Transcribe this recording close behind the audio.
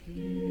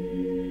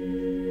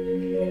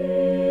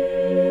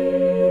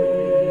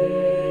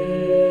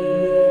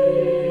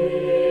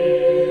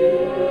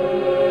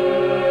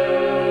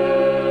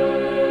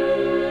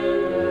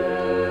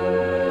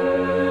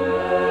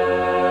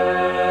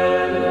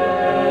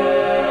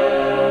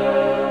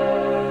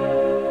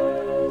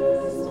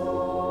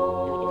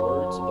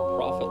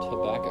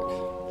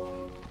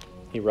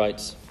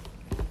Writes,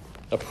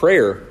 a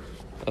prayer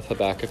of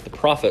Habakkuk the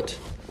prophet,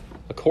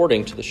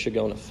 according to the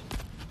Shigionoth.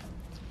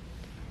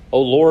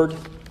 O Lord,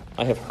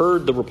 I have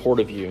heard the report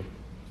of you,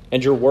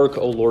 and your work,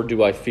 O Lord,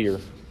 do I fear.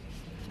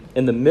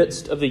 In the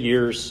midst of the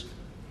years,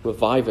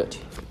 revive it.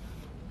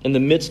 In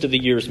the midst of the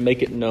years,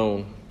 make it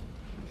known.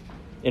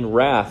 In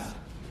wrath,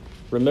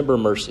 remember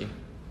mercy.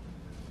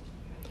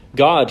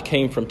 God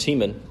came from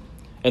Teman,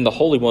 and the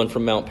Holy One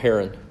from Mount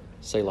Paran,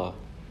 Selah.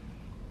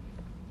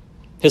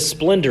 His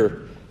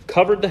splendor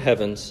covered the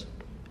heavens,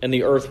 and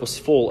the earth was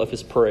full of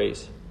his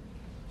praise.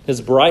 His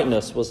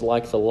brightness was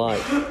like the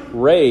light.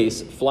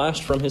 Rays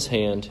flashed from his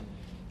hand,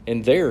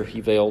 and there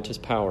he veiled his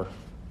power.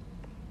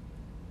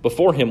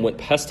 Before him went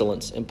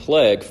pestilence, and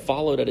plague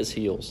followed at his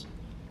heels.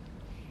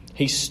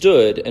 He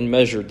stood and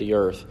measured the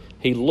earth.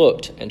 He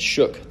looked and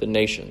shook the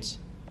nations.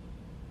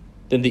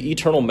 Then the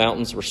eternal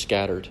mountains were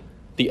scattered.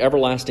 The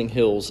everlasting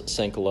hills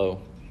sank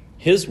low.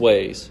 His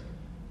were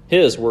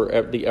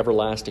the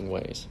everlasting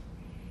ways.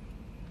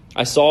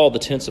 I saw the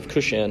tents of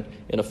Cushan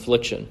in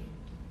affliction.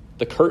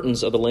 The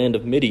curtains of the land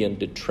of Midian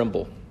did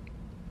tremble.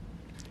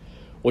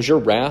 Was your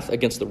wrath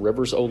against the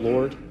rivers, O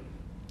Lord?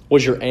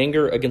 Was your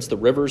anger against the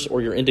rivers,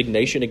 or your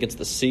indignation against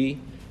the sea,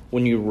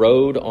 when you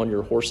rode on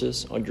your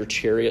horses, on your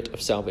chariot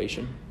of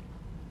salvation?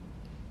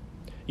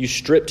 You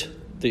stripped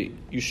the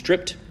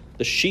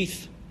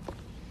sheath.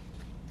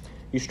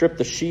 You stripped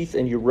the sheath,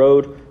 and you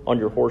rode on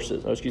your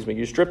horses.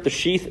 You stripped the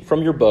sheath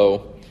from your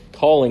bow,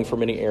 calling for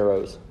many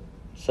arrows.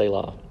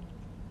 Selah.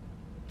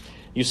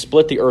 You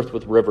split the earth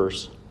with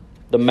rivers.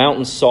 The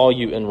mountains saw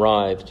you and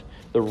writhed.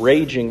 The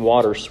raging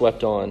water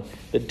swept on.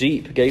 The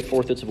deep gave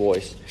forth its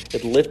voice.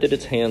 It lifted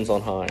its hands on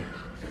high.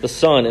 The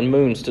sun and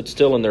moon stood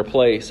still in their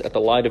place at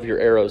the light of your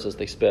arrows as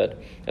they sped,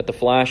 at the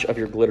flash of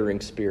your glittering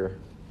spear.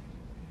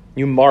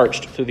 You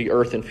marched through the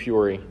earth in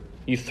fury.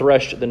 You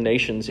threshed the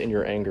nations in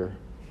your anger.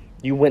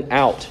 You went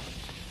out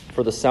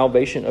for the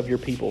salvation of your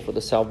people, for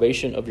the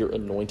salvation of your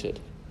anointed.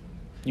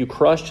 You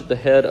crushed the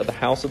head of the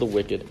house of the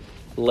wicked,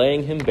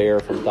 laying him bare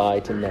from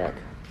thigh to neck.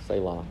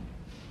 Selah.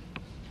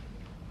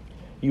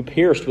 You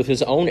pierced with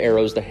his own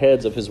arrows the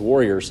heads of his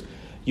warriors.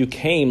 You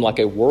came like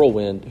a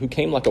whirlwind, who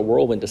came like a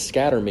whirlwind to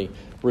scatter me,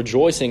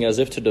 rejoicing as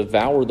if to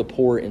devour the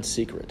poor in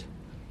secret.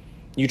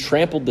 You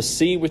trampled the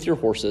sea with your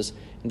horses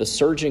and the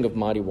surging of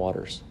mighty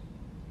waters.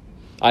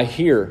 I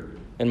hear,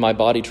 and my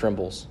body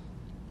trembles.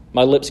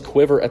 My lips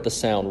quiver at the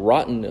sound.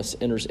 Rottenness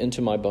enters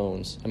into my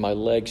bones, and my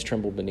legs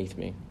tremble beneath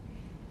me.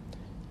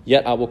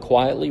 Yet I will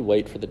quietly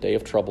wait for the day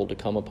of trouble to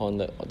come upon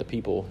the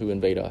people who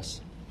invade us.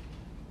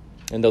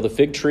 And though the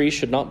fig tree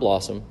should not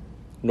blossom,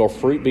 nor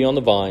fruit be on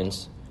the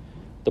vines,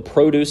 the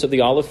produce of the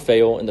olive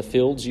fail, and the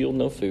fields yield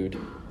no food,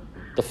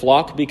 the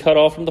flock be cut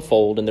off from the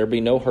fold, and there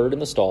be no herd in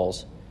the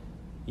stalls,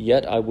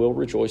 yet I will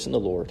rejoice in the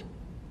Lord,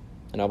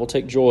 and I will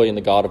take joy in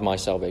the God of my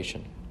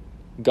salvation.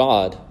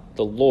 God,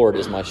 the Lord,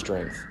 is my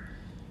strength,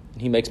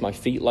 and he makes my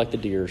feet like the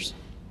deer's,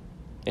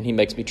 and he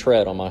makes me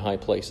tread on my high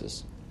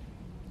places.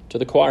 To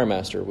the choir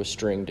master with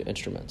stringed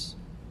instruments.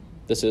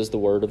 This is the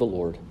word of the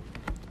Lord.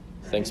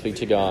 Thanks be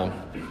to God.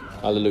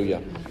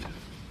 Hallelujah.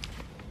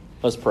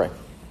 Let's pray.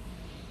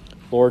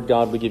 Lord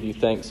God, we give you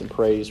thanks and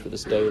praise for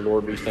this day.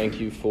 Lord, we thank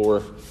you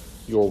for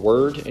your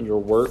word and your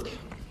work,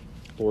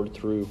 Lord,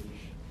 through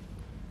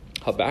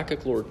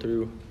Habakkuk, Lord,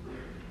 through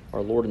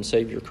our Lord and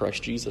Savior,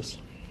 Christ Jesus.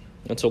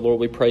 And so, Lord,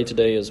 we pray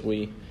today as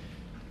we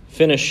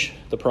finish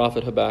the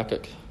prophet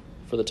Habakkuk,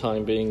 for the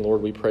time being,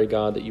 Lord, we pray,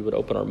 God, that you would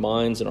open our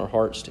minds and our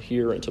hearts to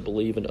hear and to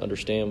believe and to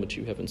understand what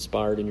you have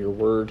inspired in your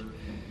word.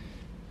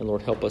 And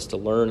Lord, help us to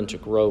learn and to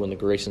grow in the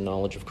grace and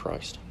knowledge of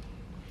Christ.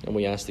 And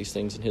we ask these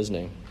things in his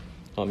name.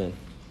 Amen.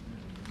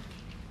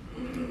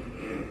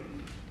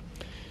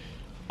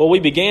 Well, we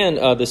began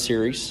this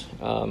series,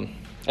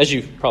 as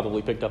you've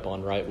probably picked up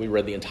on, right? We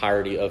read the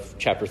entirety of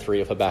chapter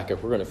 3 of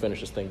Habakkuk. We're going to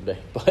finish this thing today.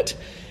 But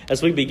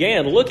as we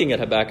began looking at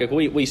Habakkuk,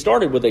 we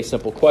started with a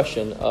simple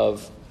question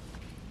of,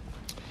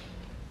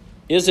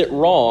 is it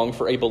wrong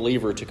for a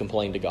believer to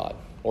complain to God?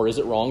 Or is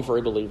it wrong for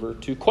a believer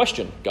to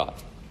question God?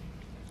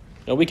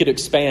 Now, we could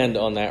expand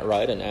on that,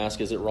 right, and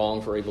ask, is it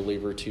wrong for a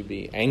believer to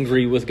be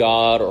angry with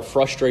God or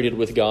frustrated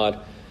with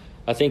God?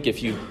 I think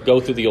if you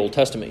go through the Old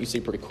Testament, you see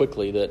pretty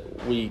quickly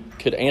that we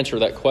could answer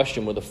that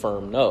question with a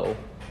firm no.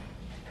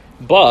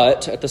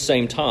 But at the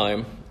same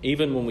time,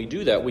 even when we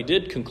do that, we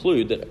did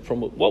conclude that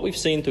from what we've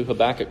seen through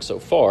Habakkuk so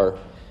far,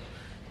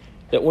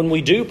 that when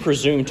we do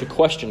presume to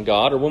question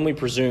God, or when we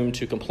presume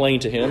to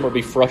complain to him, or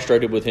be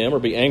frustrated with him, or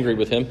be angry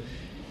with him,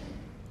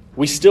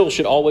 we still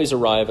should always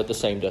arrive at the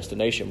same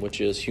destination, which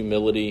is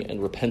humility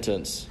and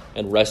repentance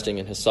and resting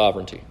in his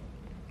sovereignty.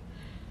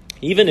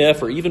 Even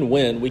if, or even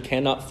when, we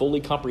cannot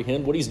fully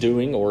comprehend what he's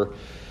doing, or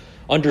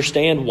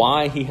understand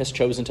why he has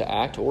chosen to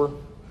act, or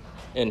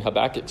in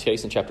Habakkuk's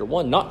case in chapter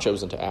 1, not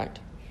chosen to act.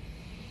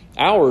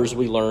 Ours,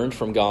 we learned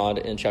from God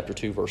in chapter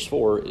 2, verse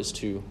 4, is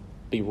to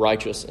be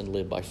righteous and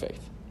live by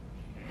faith.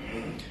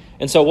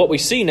 And so what we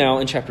see now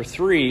in chapter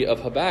 3 of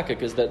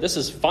Habakkuk is that this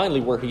is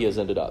finally where he has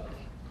ended up.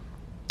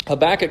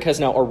 Habakkuk has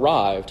now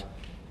arrived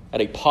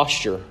at a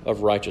posture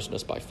of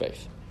righteousness by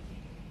faith.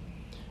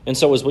 And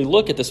so as we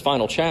look at this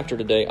final chapter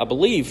today, I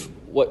believe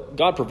what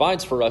God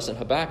provides for us in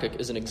Habakkuk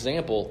is an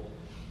example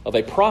of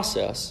a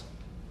process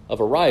of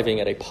arriving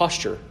at a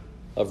posture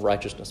of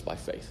righteousness by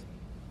faith.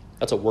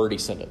 That's a wordy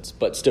sentence,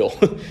 but still.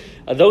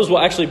 Those will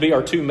actually be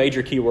our two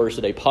major key words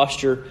today,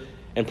 posture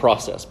and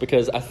process,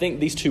 because I think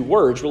these two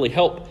words really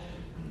help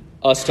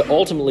us to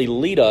ultimately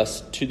lead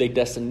us to the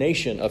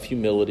destination of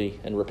humility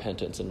and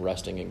repentance and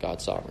resting in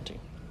God's sovereignty.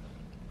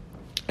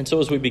 And so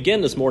as we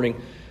begin this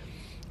morning,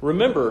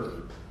 remember,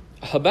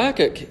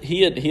 Habakkuk,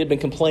 he had been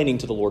complaining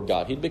to the Lord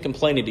God. He had been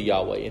complaining to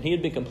Yahweh, and he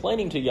had been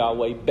complaining to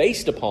Yahweh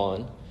based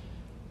upon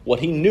what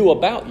he knew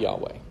about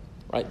Yahweh.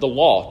 Right? The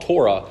law,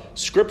 Torah,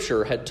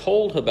 Scripture had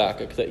told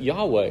Habakkuk that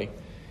Yahweh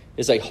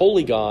is a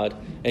holy God,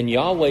 and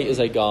Yahweh is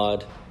a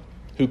God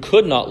who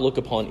could not look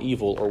upon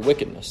evil or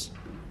wickedness.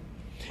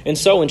 And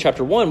so in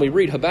chapter 1, we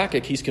read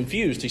Habakkuk, he's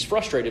confused, he's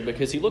frustrated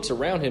because he looks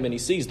around him and he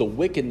sees the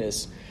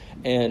wickedness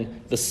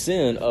and the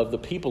sin of the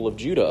people of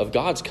Judah, of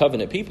God's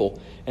covenant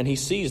people, and he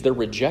sees their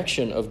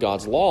rejection of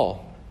God's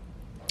law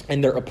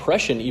and their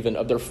oppression even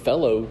of their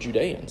fellow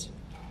Judeans.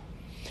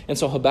 And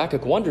so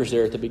Habakkuk wonders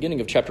there at the beginning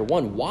of chapter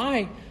 1,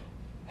 why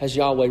has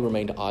Yahweh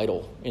remained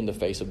idle in the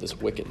face of this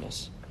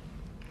wickedness,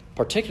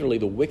 particularly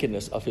the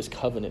wickedness of his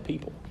covenant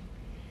people?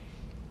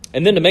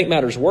 And then to make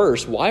matters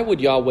worse, why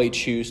would Yahweh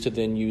choose to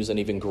then use an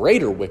even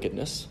greater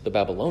wickedness, the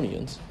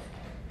Babylonians,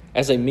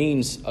 as a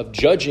means of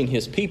judging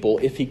his people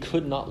if he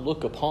could not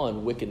look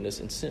upon wickedness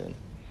and sin?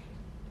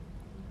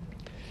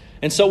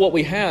 And so what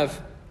we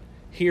have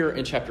here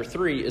in chapter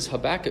 3 is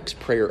Habakkuk's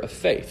prayer of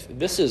faith.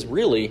 This is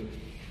really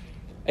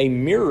a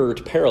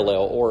mirrored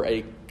parallel, or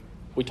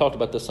we talked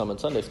about this some in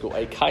Sunday school,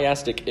 a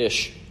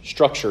chiastic-ish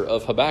structure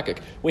of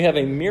Habakkuk. We have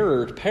a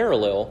mirrored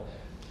parallel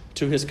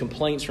to his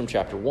complaints from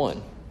chapter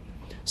 1.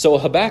 So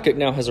Habakkuk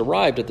now has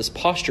arrived at this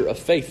posture of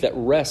faith that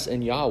rests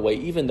in Yahweh,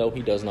 even though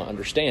he does not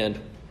understand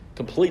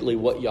completely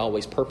what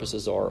Yahweh's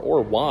purposes are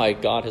or why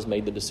God has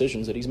made the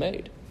decisions that he's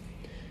made.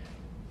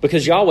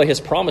 Because Yahweh has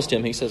promised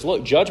him, he says,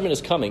 look, judgment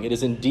is coming. It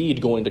is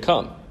indeed going to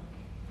come.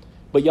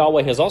 But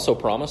Yahweh has also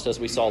promised, as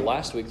we saw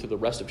last week through the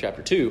rest of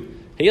chapter 2,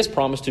 he has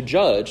promised to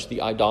judge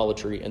the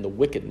idolatry and the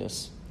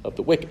wickedness of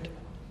the wicked.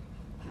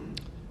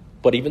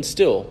 But even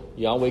still,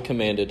 Yahweh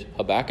commanded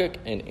Habakkuk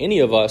and any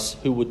of us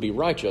who would be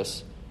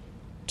righteous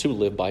to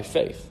live by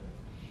faith.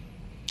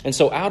 And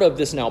so out of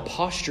this now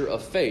posture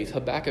of faith,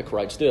 Habakkuk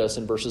writes this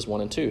in verses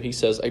 1 and 2. He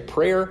says, a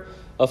prayer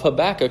of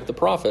Habakkuk the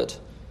prophet,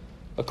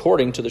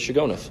 according to the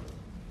Shigionoth.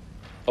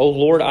 O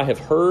Lord, I have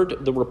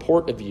heard the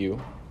report of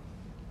you,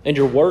 and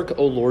your work,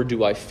 O Lord,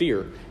 do I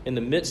fear. In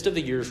the midst of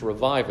the years,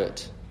 revive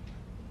it.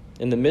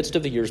 In the midst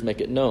of the years, make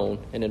it known.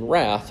 And in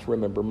wrath,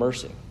 remember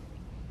mercy.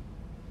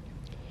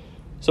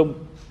 So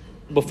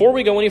before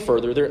we go any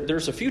further,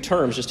 there's a few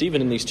terms just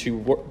even in these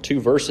two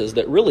verses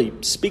that really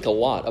speak a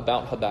lot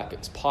about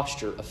Habakkuk's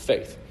posture of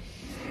faith,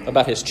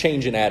 about his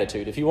change in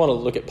attitude. If you want to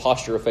look at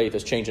posture of faith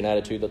as change in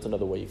attitude, that's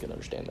another way you can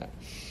understand that.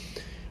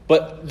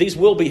 But these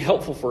will be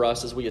helpful for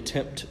us as we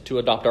attempt to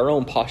adopt our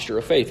own posture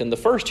of faith. And the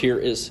first here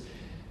is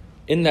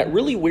in that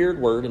really weird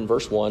word in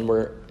verse 1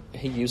 where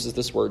he uses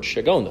this word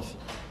Shigionoth.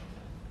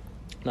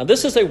 Now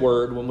this is a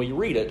word, when we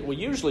read it, we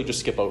usually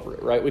just skip over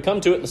it, right? We come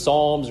to it in the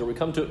Psalms or we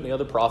come to it in the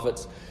other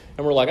prophets,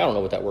 and we're like, I don't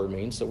know what that word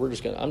means, so I'm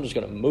just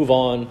going to move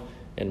on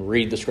and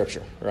read the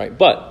scripture, right?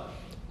 But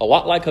a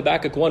lot like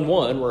Habakkuk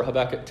 1:1, where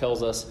Habakkuk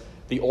tells us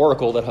the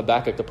oracle that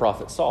Habakkuk the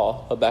prophet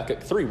saw,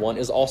 Habakkuk 3:1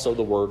 is also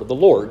the word of the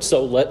Lord.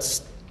 So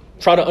let's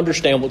try to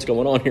understand what's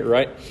going on here,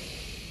 right?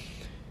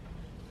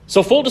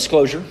 So full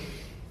disclosure,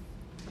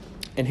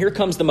 and here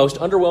comes the most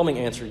underwhelming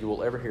answer you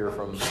will ever hear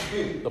from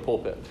the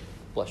pulpit.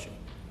 Bless you.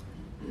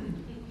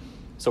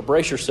 So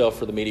brace yourself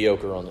for the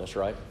mediocre on this,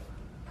 right?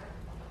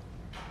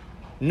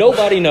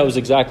 Nobody knows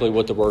exactly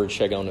what the word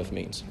Shigionoth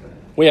means.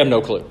 We have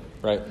no clue,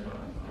 right?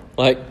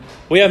 Like,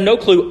 we have no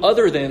clue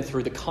other than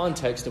through the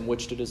context in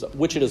which it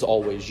is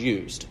always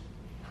used.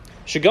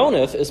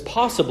 Shigionoth is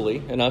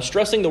possibly, and I'm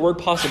stressing the word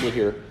possibly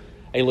here,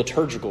 a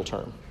liturgical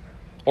term,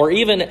 or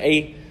even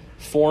a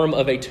form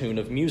of a tune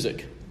of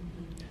music.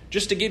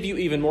 Just to give you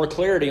even more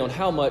clarity on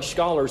how much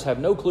scholars have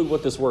no clue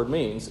what this word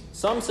means,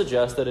 some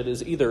suggest that it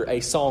is either a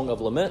song of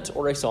lament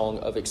or a song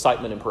of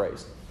excitement and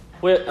praise.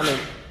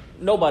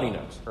 Nobody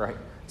knows, right?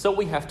 So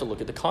we have to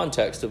look at the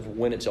context of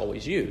when it's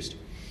always used.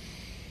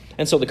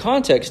 And so the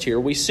context here,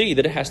 we see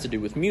that it has to do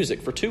with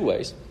music for two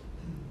ways.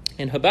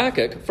 In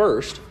Habakkuk,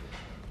 first,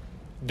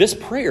 this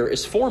prayer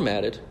is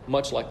formatted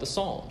much like the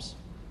Psalms.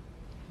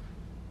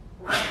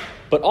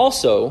 But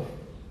also,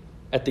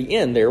 at the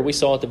end there, we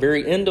saw at the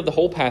very end of the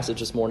whole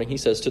passage this morning, he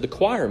says, to the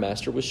choir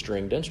master with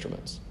stringed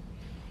instruments,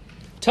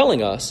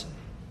 telling us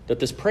that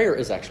this prayer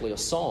is actually a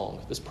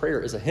song. This prayer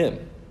is a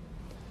hymn,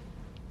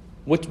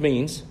 which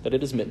means that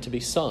it is meant to be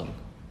sung.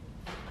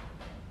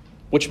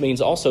 Which means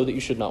also that you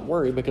should not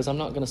worry, because I'm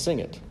not going to sing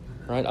it.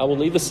 Right? I will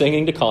leave the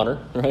singing to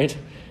Connor, right?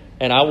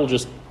 And I will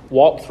just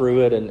walk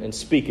through it and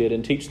speak it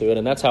and teach through it,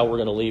 and that's how we're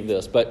going to leave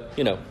this. But,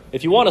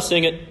 if you want to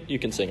sing it, you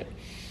can sing it.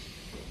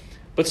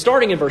 But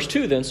starting in verse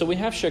 2 then, so we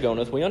have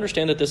Shigionoth. We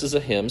understand that this is a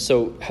hymn.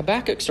 So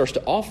Habakkuk starts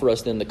to offer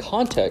us then the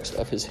context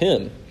of his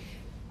hymn.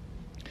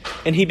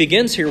 And he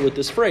begins here with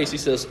this phrase. He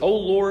says, "O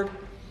Lord,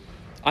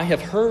 I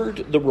have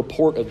heard the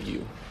report of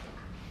you."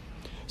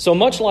 So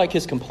much like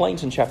his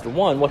complaints in chapter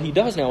 1, what he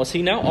does now is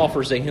he now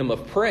offers a hymn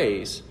of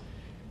praise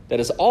that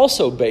is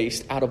also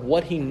based out of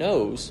what he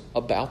knows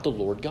about the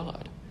Lord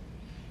God.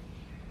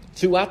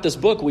 Throughout this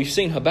book, we've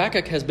seen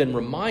Habakkuk has been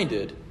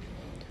reminded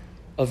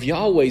of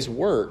Yahweh's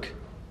work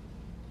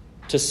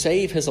to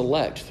save his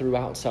elect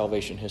throughout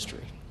salvation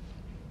history.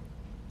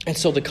 And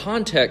so the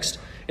context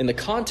and the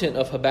content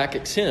of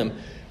Habakkuk's hymn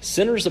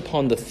centers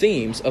upon the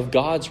themes of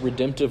God's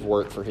redemptive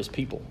work for his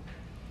people.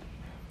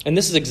 And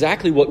this is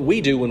exactly what we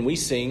do when we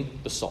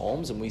sing the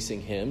Psalms and we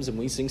sing hymns and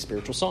we sing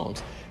spiritual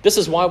songs. This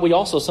is why we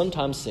also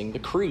sometimes sing the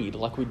Creed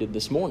like we did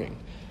this morning.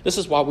 This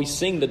is why we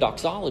sing the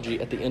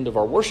doxology at the end of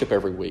our worship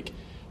every week.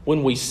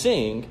 When we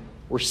sing,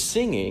 we're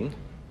singing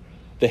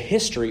the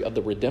history of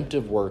the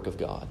redemptive work of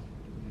God.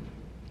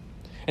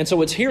 And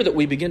so it's here that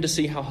we begin to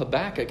see how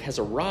Habakkuk has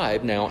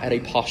arrived now at a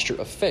posture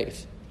of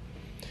faith.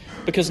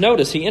 Because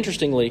notice, he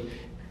interestingly,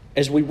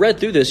 as we read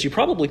through this, you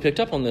probably picked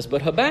up on this,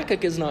 but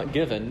Habakkuk is not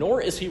given,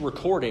 nor is he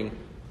recording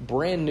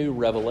brand new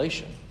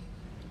revelation.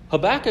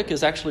 Habakkuk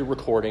is actually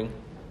recording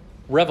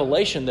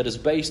revelation that is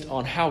based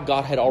on how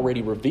God had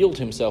already revealed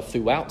himself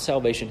throughout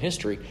salvation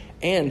history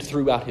and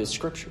throughout his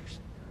scriptures.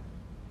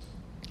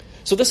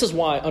 So this is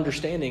why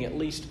understanding at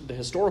least the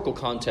historical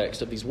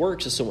context of these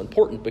works is so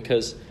important,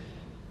 because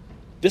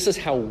this is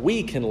how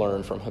we can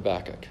learn from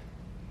Habakkuk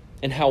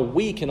and how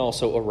we can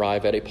also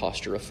arrive at a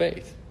posture of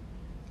faith.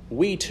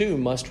 We too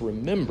must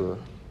remember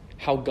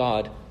how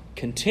God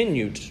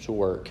continued to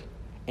work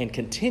and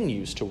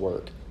continues to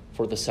work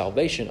for the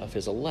salvation of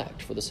his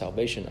elect, for the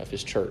salvation of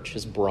his church,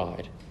 his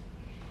bride.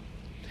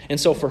 And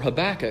so for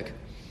Habakkuk,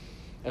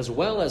 as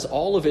well as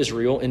all of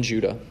Israel and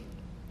Judah,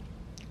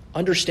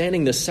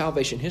 understanding this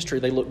salvation history,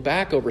 they look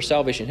back over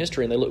salvation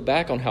history and they look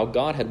back on how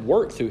God had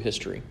worked through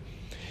history.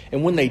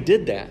 And when they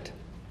did that,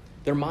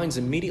 their minds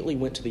immediately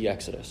went to the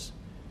Exodus.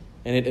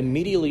 And it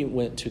immediately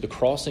went to the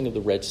crossing of the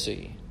Red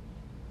Sea.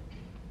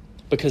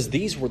 Because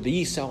these were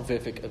the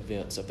salvific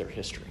events of their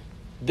history.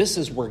 This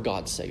is where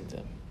God saved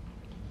them.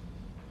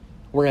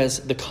 Whereas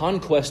the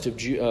conquest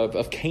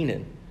of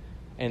Canaan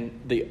and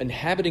the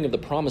inhabiting of the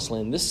promised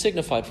land, this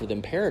signified for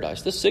them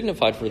paradise. This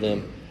signified for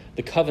them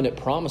the covenant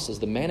promises,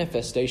 the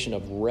manifestation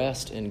of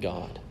rest in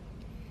God.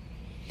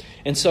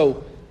 And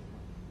so,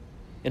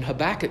 in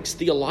Habakkuk's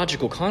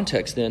theological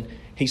context then,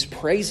 he's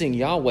praising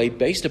Yahweh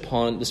based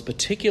upon this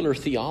particular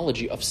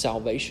theology of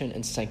salvation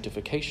and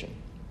sanctification,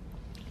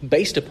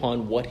 based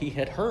upon what he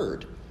had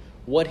heard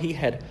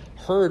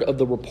of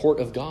the report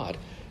of God,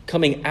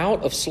 coming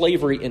out of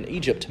slavery in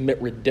Egypt to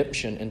meet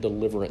redemption and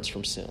deliverance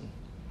from sin.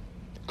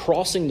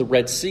 Crossing the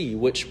Red Sea,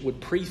 which would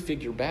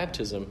prefigure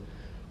baptism,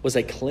 was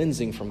a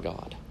cleansing from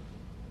God.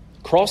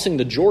 Crossing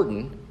the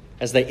Jordan,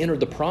 as they entered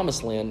the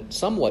promised land,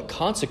 somewhat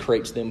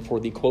consecrates them for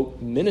the,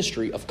 quote,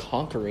 ministry of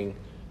conquering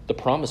the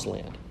promised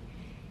land.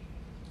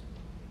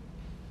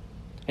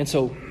 And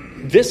so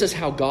this is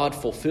how God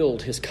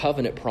fulfilled his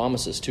covenant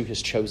promises to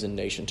his chosen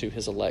nation, to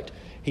his elect.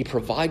 He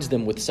provides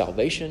them with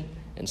salvation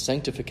and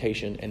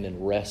sanctification and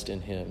then rest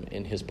in him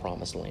in his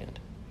promised land.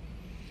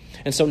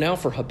 And so now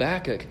for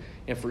Habakkuk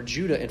and for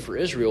Judah and for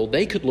Israel,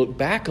 they could look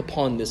back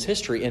upon this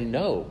history and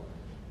know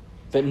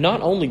that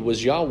not only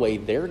was Yahweh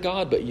their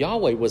God, but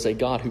Yahweh was a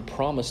God who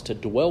promised to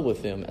dwell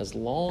with them as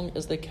long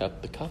as they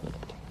kept the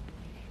covenant.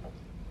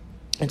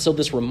 And so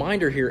this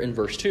reminder here in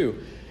verse 2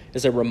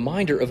 is a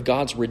reminder of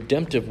God's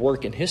redemptive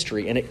work in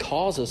history, and it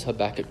causes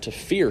Habakkuk to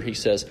fear. He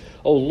says,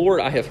 "O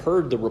Lord, I have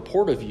heard the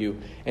report of you,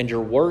 and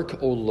your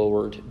work, O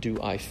Lord, do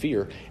I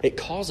fear." It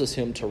causes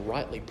him to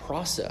rightly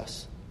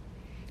process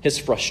his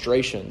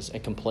frustrations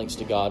and complaints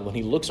to God when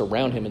he looks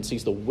around him and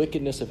sees the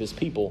wickedness of his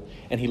people,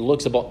 and he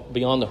looks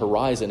beyond the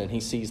horizon and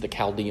he sees the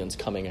Chaldeans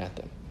coming at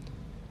them.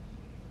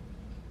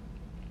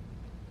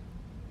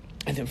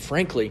 And then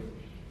frankly,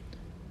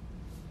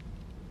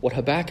 what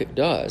Habakkuk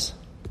does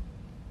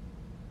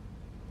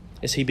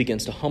is he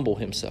begins to humble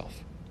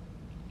himself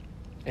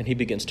and he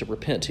begins to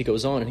repent. He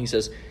goes on and he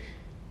says,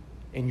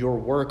 "In your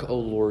work, O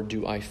Lord,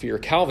 do I fear."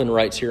 Calvin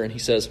writes here and he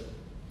says,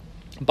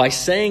 by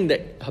saying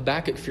that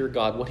Habakkuk feared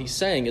God, what he's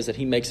saying is that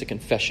he makes a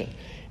confession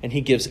and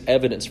he gives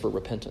evidence for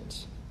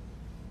repentance.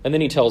 And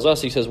then he tells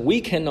us, he says,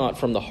 we cannot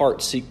from the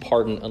heart seek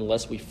pardon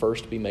unless we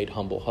first be made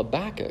humble.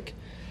 Habakkuk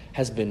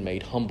has been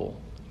made humble.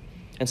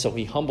 And so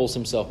he humbles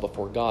himself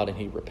before God and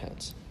he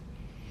repents.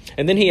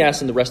 And then he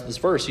asks in the rest of this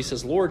verse, he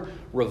says, Lord,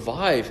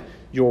 revive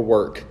your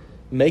work.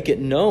 Make it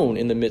known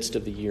in the midst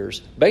of the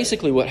years.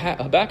 Basically what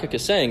Habakkuk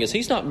is saying is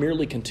he's not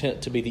merely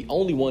content to be the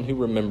only one who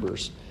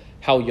remembers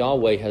how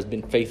Yahweh has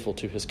been faithful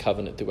to his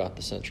covenant throughout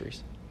the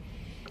centuries.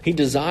 He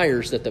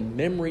desires that the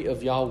memory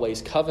of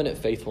Yahweh's covenant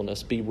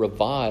faithfulness be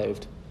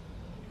revived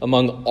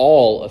among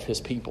all of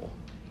his people,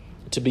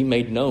 to be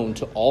made known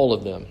to all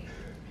of them.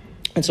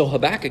 And so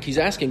Habakkuk, he's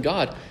asking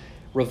God,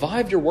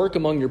 revive your work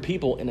among your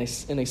people in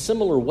a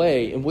similar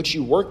way in which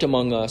you worked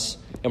among us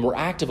and were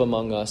active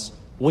among us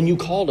when you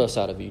called us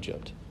out of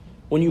Egypt,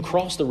 when you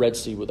crossed the Red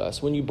Sea with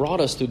us, when you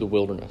brought us through the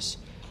wilderness.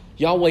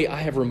 Yahweh, I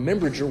have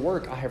remembered your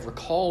work. I have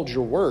recalled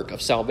your work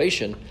of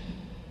salvation.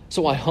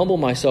 So I humble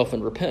myself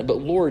and repent. But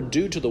Lord,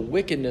 due to the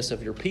wickedness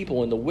of your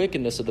people and the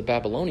wickedness of the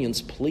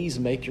Babylonians, please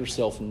make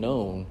yourself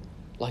known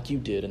like you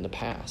did in the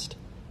past.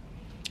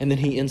 And then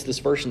he ends this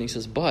verse and he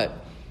says, but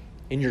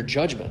in your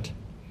judgment,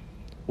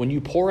 when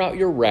you pour out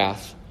your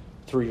wrath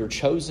through your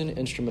chosen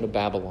instrument of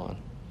Babylon,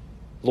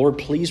 Lord,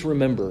 please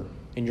remember,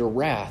 in your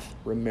wrath,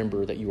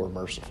 remember that you are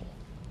merciful.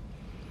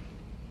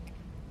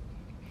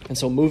 And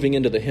so moving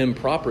into the hymn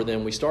proper,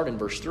 then we start in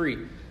verse 3.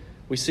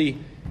 We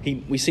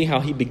see how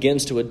he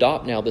begins to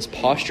adopt now this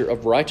posture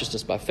of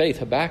righteousness by faith.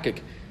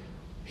 Habakkuk,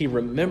 he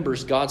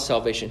remembers God's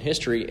salvation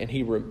history, and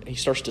he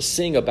starts to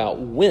sing about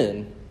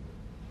when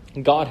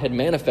God had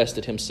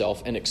manifested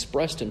himself and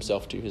expressed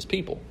himself to his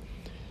people,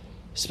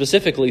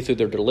 specifically through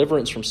their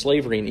deliverance from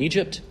slavery in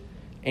Egypt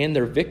and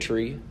their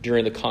victory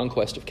during the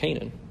conquest of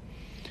Canaan.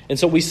 And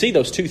so we see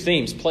those two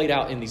themes played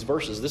out in these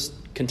verses. This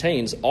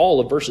contains all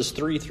of verses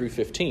 3 through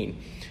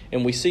 15.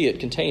 And we see it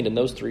contained in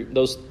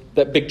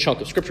that big chunk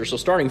of Scripture. So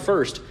starting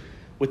first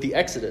with the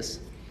Exodus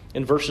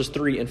in verses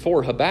 3 and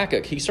 4,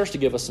 Habakkuk, he starts to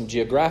give us some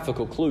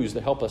geographical clues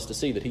that help us to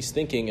see that he's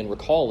thinking and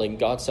recalling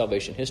God's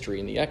salvation history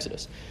in the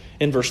Exodus.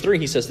 In verse 3,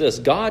 he says this,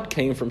 God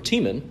came from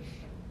Teman,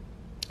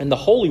 and the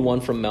Holy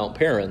One from Mount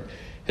Paran.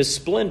 His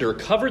splendor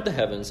covered the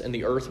heavens, and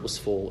the earth was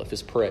full of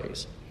his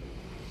praise.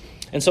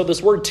 And so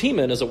this word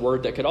Teman is a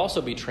word that could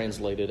also be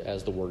translated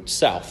as the word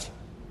south.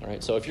 All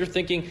right, so if you're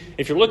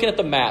looking at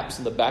the maps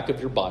in the back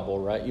of your Bible,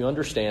 right, you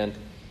understand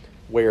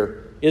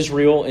where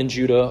Israel and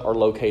Judah are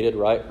located,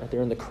 right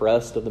there in the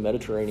crest of the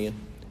Mediterranean,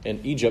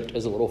 and Egypt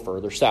is a little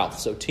further south.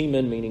 So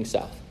Teman meaning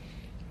south.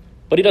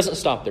 But he doesn't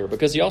stop there,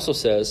 because he also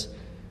says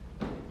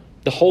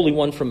the Holy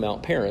One from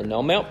Mount Paran.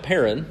 Now, Mount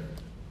Paran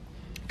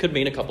could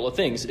mean a couple of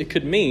things. It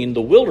could mean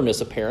the wilderness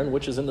of Paran,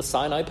 which is in the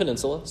Sinai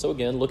Peninsula. So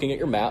again, looking at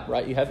your map,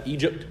 right, you have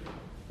Egypt,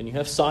 and you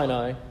have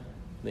Sinai,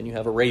 then you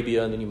have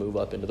Arabia, and then you move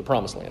up into the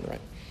Promised Land, right?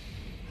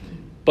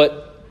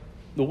 But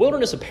the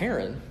wilderness of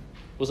Paran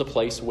was a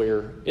place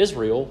where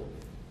Israel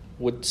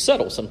would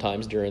settle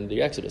sometimes during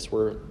the Exodus,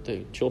 where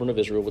the children of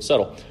Israel would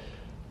settle.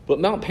 But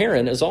Mount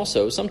Paran is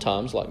also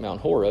sometimes, like Mount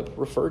Horeb,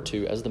 referred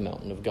to as the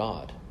mountain of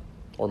God,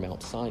 or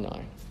Mount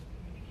Sinai.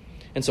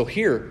 And so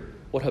here,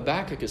 what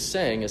Habakkuk is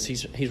saying is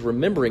he's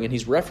remembering and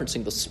he's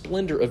referencing the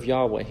splendor of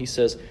Yahweh. He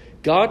says,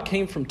 God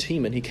came from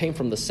Teman, he came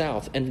from the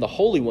south, and the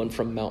Holy One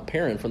from Mount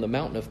Paran, from the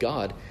mountain of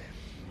God.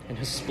 And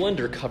his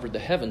splendor covered the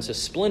heavens.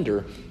 His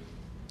splendor,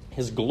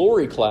 his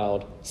glory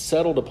cloud,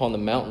 settled upon the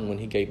mountain when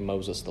he gave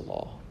Moses the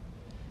law.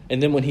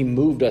 And then when he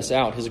moved us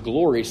out, his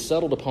glory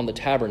settled upon the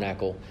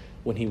tabernacle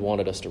when he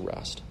wanted us to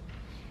rest.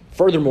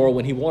 Furthermore,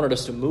 when he wanted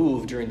us to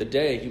move during the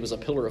day, he was a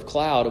pillar of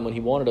cloud. And when he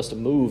wanted us to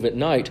move at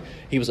night,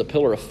 he was a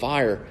pillar of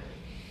fire.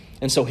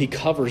 And so he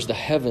covers the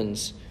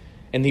heavens,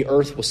 and the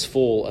earth was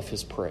full of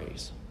his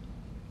praise.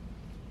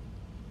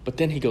 But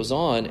then he goes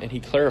on and he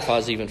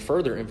clarifies even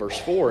further in verse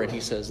 4, and he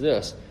says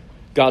this,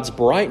 God's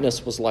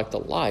brightness was like the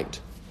light,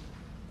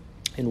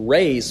 and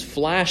rays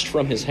flashed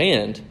from his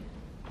hand,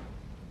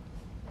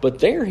 but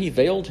there he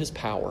veiled his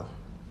power.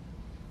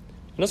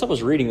 And as I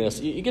was reading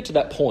this, you get to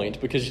that point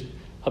because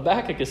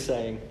Habakkuk is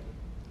saying,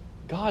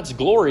 God's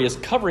glory is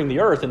covering the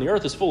earth, and the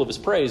earth is full of his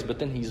praise, but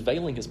then he's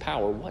veiling his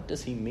power. What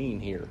does he mean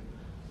here?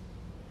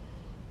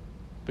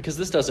 Because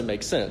this doesn't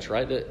make sense,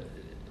 right?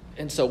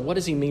 And so what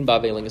does he mean by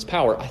veiling his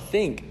power? I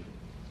think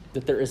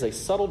that there is a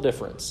subtle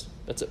difference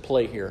that's at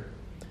play here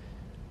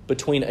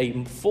between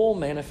a full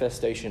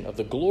manifestation of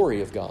the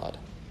glory of God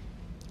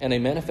and a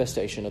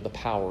manifestation of the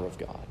power of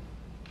God.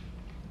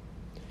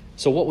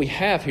 So what we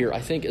have here, I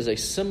think, is a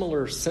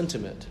similar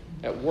sentiment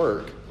at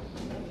work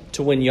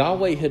to when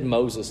Yahweh hid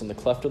Moses in the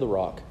cleft of the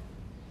rock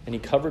and he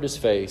covered his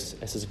face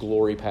as his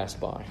glory passed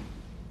by.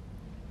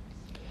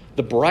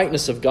 The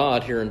brightness of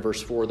God here in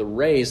verse 4, the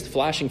rays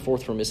flashing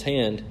forth from his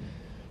hand,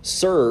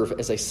 serve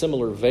as a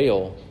similar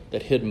veil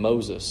that hid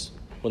Moses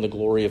when the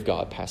glory of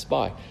God passed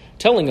by,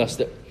 telling us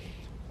that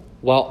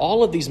while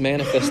all of these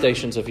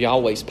manifestations of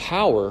Yahweh's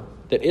power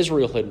that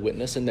Israel had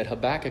witnessed and that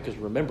Habakkuk is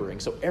remembering,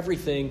 so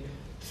everything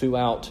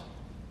throughout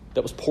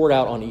that was poured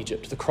out on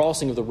Egypt, the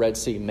crossing of the Red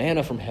Sea,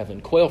 manna from heaven,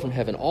 quail from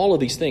heaven, all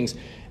of these things,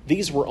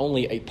 these were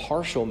only a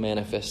partial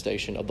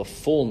manifestation of the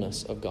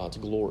fullness of God's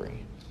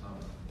glory.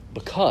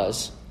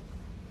 Because,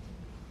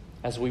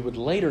 as we would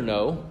later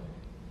know,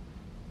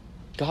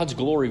 God's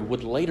glory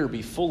would later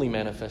be fully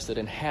manifested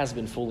and has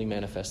been fully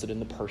manifested in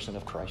the person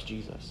of Christ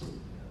Jesus.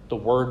 The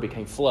Word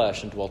became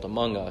flesh and dwelt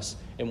among us,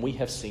 and we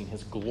have seen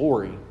his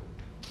glory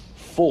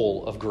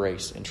full of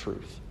grace and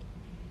truth.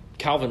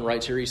 Calvin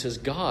writes here, he says,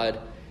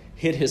 God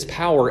hid his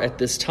power at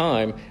this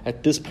time,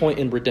 at this point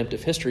in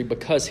redemptive history,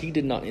 because he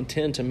did not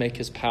intend to make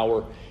his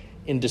power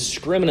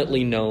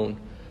indiscriminately known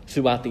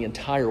throughout the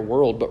entire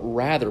world, but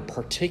rather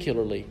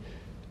particularly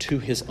to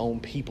his own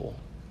people.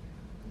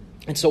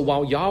 And so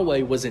while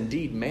Yahweh was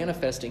indeed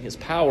manifesting his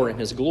power and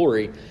his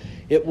glory,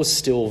 it was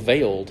still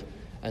veiled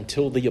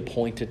until the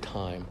appointed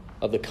time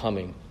of the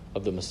coming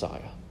of the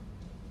Messiah.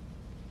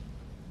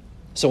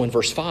 So in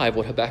verse 5,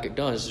 what Habakkuk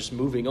does is just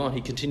moving on.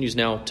 He continues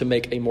now to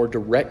make a more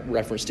direct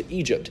reference to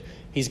Egypt.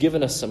 He's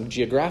given us some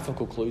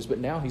geographical clues, but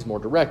now he's more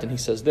direct. And he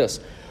says this: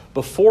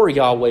 before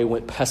Yahweh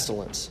went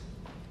pestilence,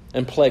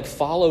 and plague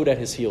followed at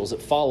his heels,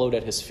 it followed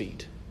at his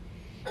feet.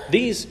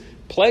 These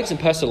plagues and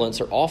pestilence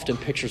are often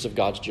pictures of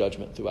God's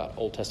judgment throughout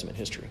Old Testament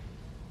history,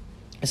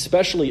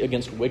 especially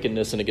against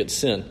wickedness and against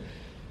sin.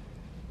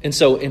 And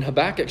so in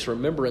Habakkuk's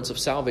remembrance of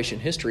salvation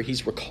history,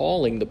 he's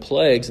recalling the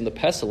plagues and the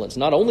pestilence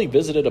not only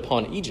visited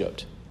upon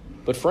Egypt,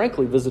 but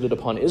frankly visited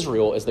upon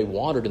Israel as they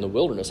wandered in the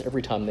wilderness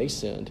every time they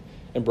sinned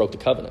and broke the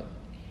covenant.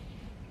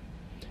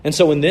 And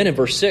so and then in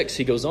verse 6,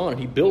 he goes on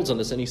and he builds on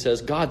this and he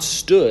says, God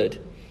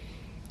stood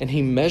and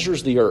he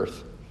measures the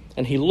earth,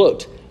 and he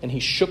looked and he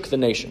shook the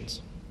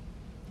nations.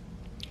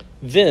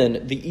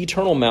 Then the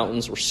eternal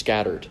mountains were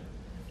scattered,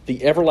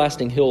 the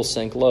everlasting hills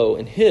sank low,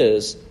 and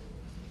his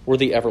were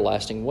the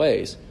everlasting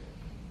ways.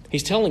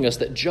 He's telling us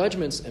that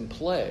judgments of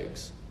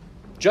plagues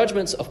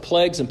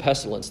and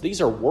pestilence,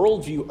 these are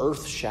worldview,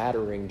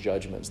 earth-shattering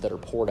judgments that are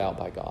poured out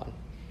by God.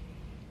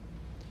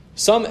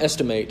 Some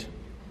estimate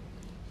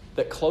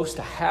that close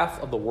to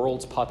half of the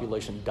world's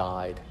population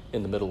died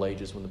in the Middle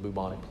Ages when the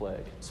bubonic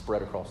plague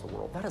spread across the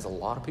world. That is a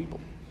lot of people.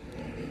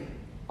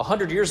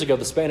 100 years ago,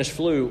 the Spanish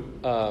flu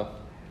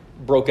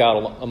broke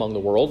out among the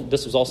world.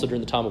 This was also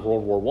during the time of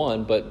World War I,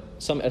 but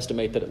some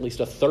estimate that at least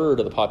a third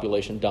of the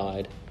population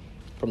died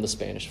from the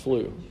Spanish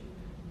flu.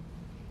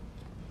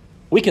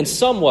 We can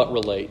somewhat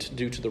relate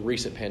due to the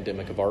recent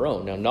pandemic of our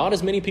own. Now, not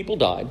as many people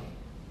died,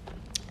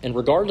 and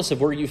regardless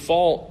of where you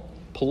fall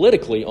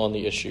politically on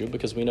the issue,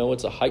 because we know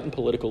it's a heightened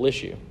political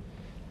issue,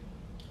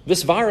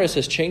 this virus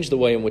has changed the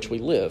way in which we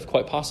live,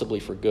 quite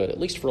possibly for good, at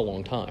least for a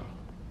long time.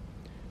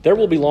 There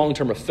will be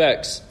long-term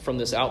effects from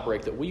this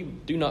outbreak that we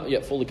do not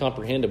yet fully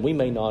comprehend, and we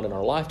may not in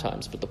our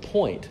lifetimes. But the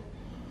point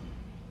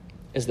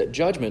is that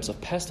judgments of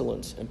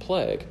pestilence and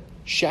plague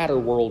shatter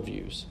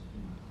worldviews.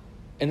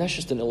 And that's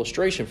just an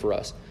illustration for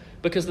us,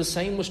 because the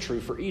same was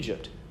true for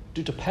Egypt.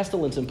 Due to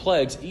pestilence and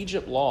plagues,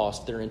 Egypt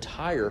lost their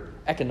entire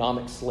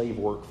economic slave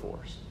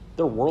workforce.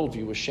 Their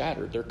worldview was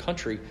shattered. Their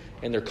country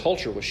and their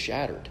culture was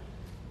shattered.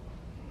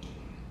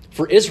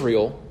 For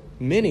Israel,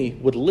 many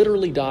would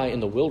literally die in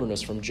the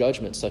wilderness from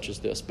judgments such as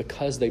this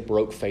because they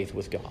broke faith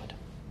with God,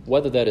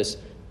 whether that is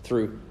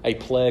through a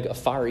plague of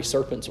fiery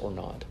serpents or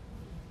not.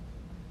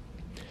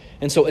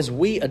 And so as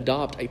we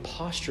adopt a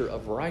posture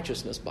of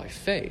righteousness by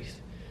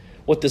faith,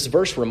 what this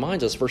verse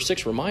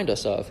 6 reminds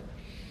us of,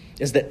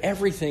 is that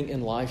everything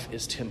in life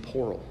is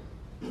temporal.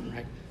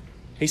 Right?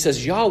 He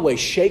says Yahweh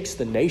shakes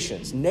the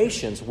nations.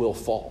 Nations will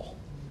fall,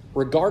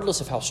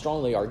 regardless of how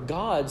strong they are.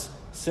 God's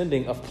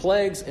sending of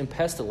plagues and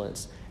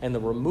pestilence and the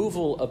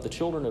removal of the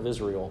children of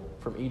Israel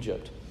from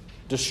Egypt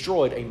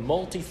destroyed a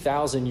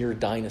multi-thousand-year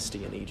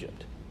dynasty in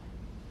Egypt.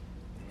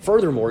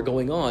 Furthermore,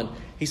 going on,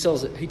 he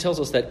tells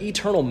us that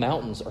eternal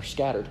mountains are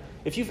scattered.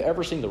 If you've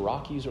ever seen the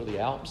Rockies or the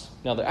Alps,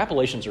 now the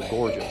Appalachians are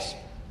gorgeous,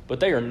 but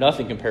they are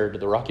nothing compared to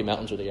the Rocky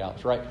Mountains or the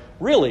Alps, right?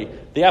 Really,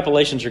 the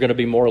Appalachians are going to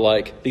be more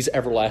like these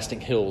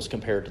everlasting hills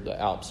compared to the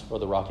Alps or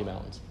the Rocky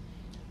Mountains.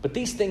 But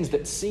these things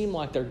that seem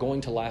like they're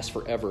going to last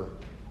forever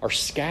are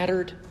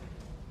scattered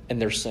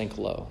and they're sank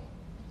low.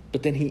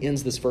 But then he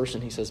ends this verse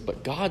and he says,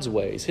 but God's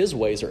ways, his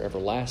ways are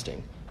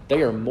everlasting.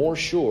 They are more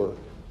sure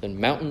than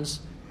mountains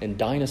and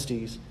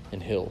dynasties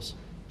and hills.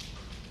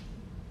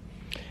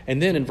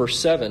 And then in verse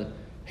 7,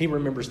 he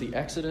remembers the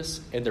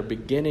Exodus and their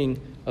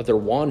beginning of their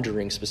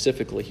wandering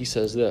specifically. He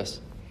says this: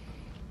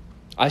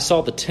 I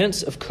saw the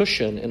tents of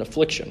Cushan in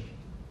affliction,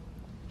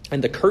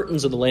 and the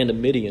curtains of the land of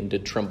Midian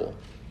did tremble.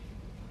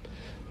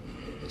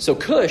 So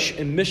Cush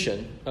and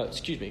Midian,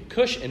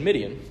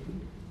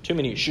 too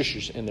many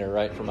shushes in there,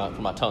 right, for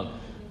my tongue.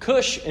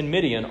 Cush and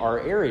Midian are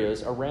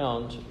areas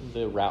around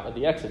the route of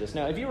the Exodus.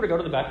 Now, if you were to go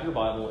to the back of your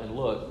Bible and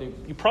look,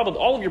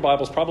 all of your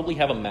Bibles probably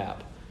have a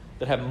map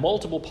that have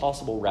multiple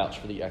possible routes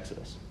for the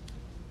Exodus.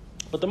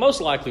 But the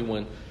most likely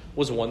one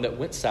was one that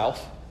went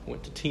south,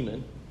 went to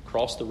Teman,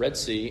 crossed the Red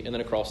Sea, and then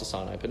across the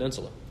Sinai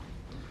Peninsula.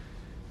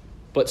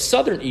 But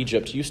southern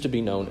Egypt used to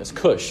be known as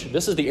Cush.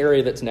 This is the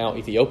area that's now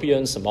Ethiopia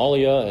and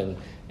Somalia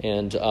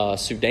and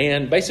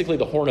Sudan, basically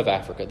the Horn of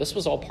Africa. This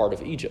was all part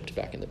of Egypt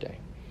back in the day.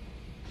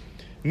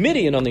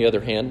 Midian, on the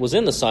other hand, was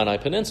in the Sinai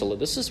Peninsula.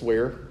 This is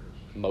where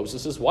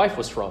Moses' wife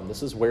was from.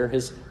 This is where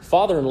his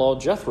father-in-law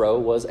Jethro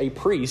was a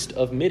priest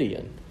of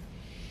Midian.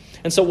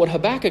 And so what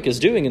Habakkuk is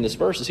doing in this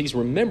verse is he's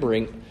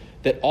remembering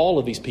that all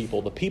of these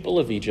people, the people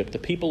of Egypt, the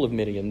people of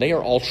Midian, they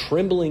are all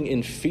trembling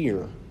in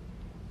fear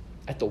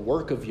at the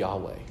work of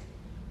Yahweh.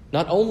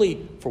 Not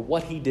only for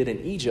what he did in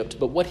Egypt,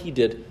 but what he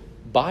did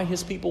by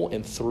his people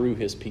and through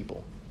his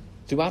people.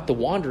 throughout the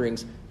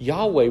wanderings,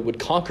 Yahweh would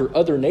conquer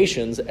other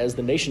nations as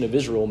the nation of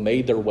Israel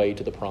made their way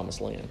to the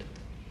promised land.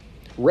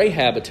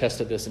 Rahab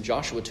attested this in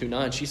Joshua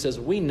 2:9. She says,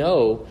 "We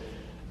know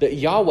that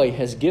Yahweh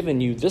has given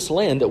you this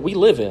land that we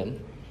live in,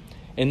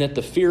 and that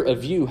the fear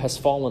of you has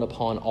fallen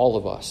upon all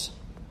of us,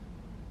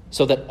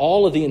 so that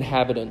all of the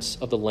inhabitants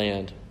of the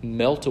land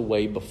melt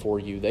away before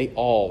you. They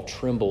all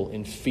tremble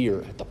in fear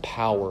at the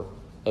power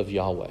of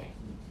Yahweh."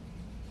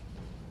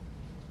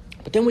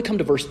 But then we come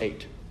to verse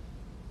 8.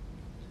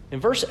 In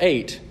verse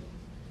 8,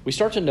 we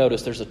start to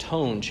notice there's a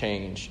tone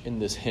change in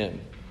this hymn.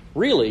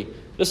 Really,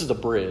 this is a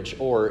bridge,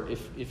 or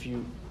if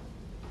you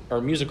are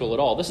musical at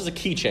all, this is a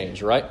key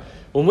change, right?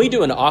 When we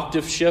do an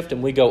octave shift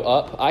and we go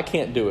up, I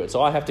can't do it,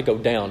 so I have to go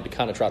down to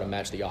kind of try to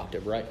match the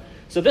octave, right?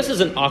 So this is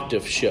an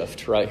octave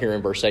shift right here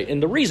in verse 8.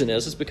 And the reason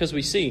is because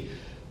we see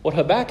what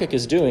Habakkuk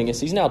is doing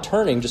is he's now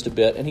turning just a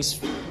bit,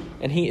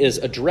 and he is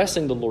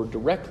addressing the Lord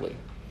directly.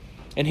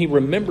 And he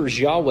remembers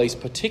Yahweh's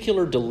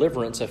particular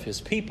deliverance of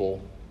his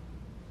people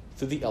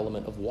through the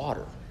element of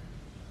water.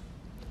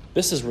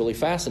 This is really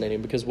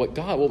fascinating because what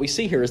we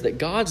see here is that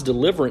God's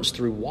deliverance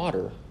through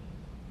water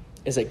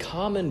is a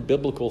common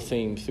biblical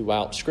theme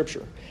throughout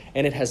Scripture.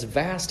 And it has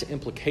vast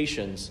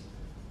implications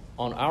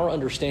on our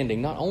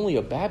understanding not only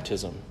of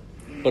baptism,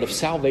 but of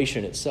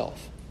salvation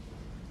itself.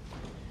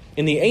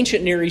 In the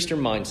ancient Near Eastern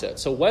mindset,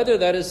 so whether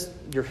that is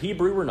your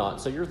Hebrew or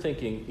not, so you're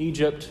thinking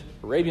Egypt,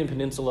 Arabian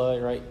Peninsula,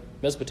 right,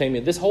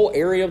 Mesopotamia, this whole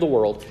area of the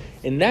world,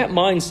 in that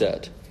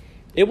mindset,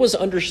 it was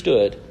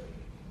understood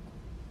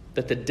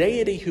that the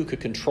deity who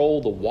could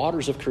control the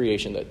waters of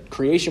creation, that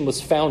creation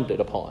was founded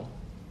upon,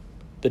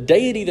 the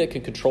deity that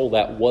could control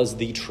that was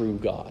the true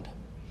God.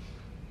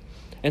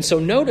 And so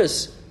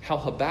notice how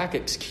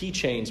Habakkuk's key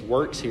change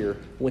works here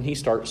when he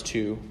starts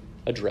to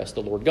address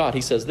the Lord God.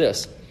 He says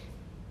this,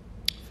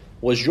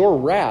 "Was your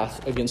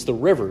wrath against the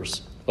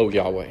rivers, O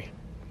Yahweh?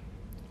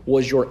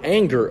 Was your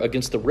anger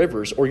against the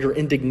rivers, or your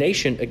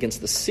indignation against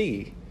the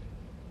sea,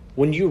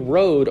 when you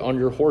rode on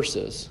your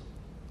horses,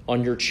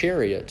 on your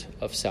chariot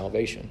of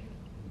salvation?"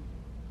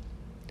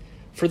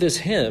 For this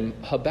hymn,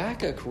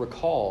 Habakkuk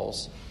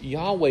recalls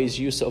Yahweh's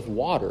use of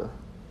water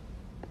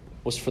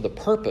was for the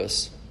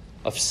purpose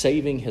of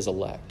saving his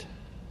elect.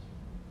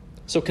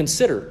 So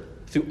consider,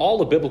 through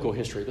all of biblical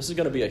history, this is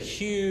going to be a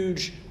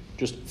huge,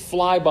 just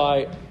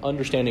flyby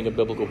understanding of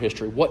biblical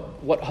history,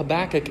 what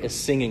Habakkuk is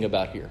singing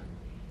about here.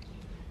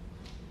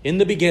 In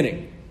the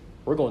beginning,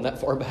 we're going that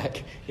far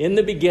back, in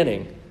the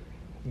beginning,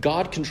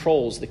 God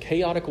controls the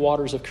chaotic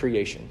waters of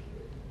creation,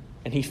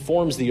 and he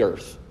forms the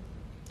earth.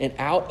 And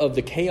out of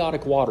the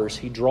chaotic waters,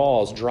 he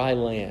draws dry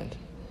land.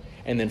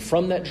 And then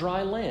from that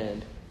dry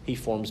land, he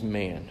forms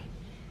man.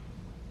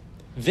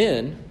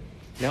 Then,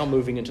 now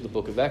moving into the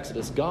book of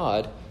Exodus,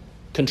 God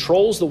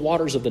controls the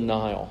waters of the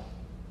Nile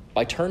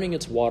by turning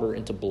its water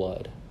into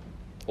blood,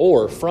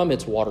 or from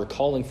its water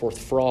calling forth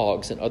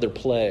frogs and other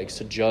plagues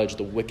to judge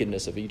the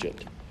wickedness of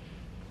Egypt.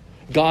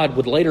 God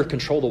would later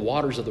control the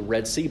waters of the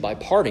Red Sea by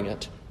parting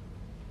it,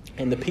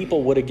 and the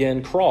people would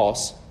again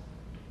cross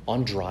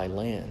on dry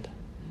land.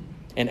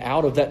 And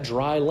out of that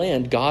dry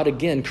land, God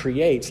again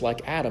creates,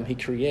 like Adam, he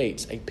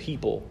creates a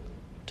people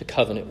to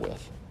covenant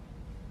with.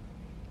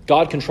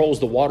 God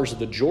controls the waters of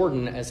the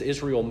Jordan as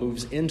Israel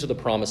moves into the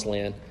promised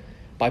land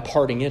by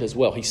parting it as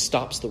well. He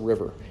stops the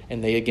river,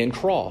 and they again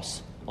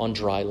cross on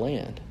dry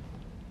land.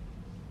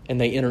 And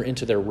they enter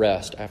into their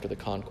rest after the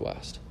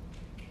conquest.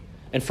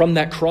 And from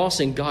that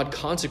crossing, God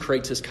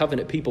consecrates his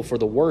covenant people for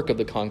the work of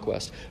the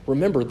conquest.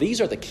 Remember, these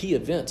are the key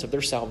events of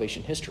their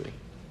salvation history.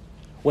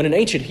 When an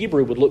ancient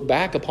Hebrew would look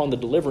back upon the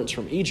deliverance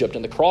from Egypt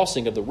and the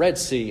crossing of the Red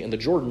Sea and the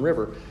Jordan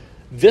River,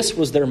 this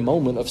was their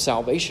moment of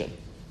salvation.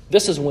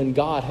 This is when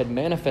God had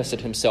manifested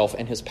himself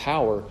and his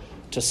power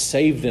to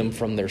save them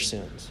from their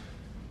sins.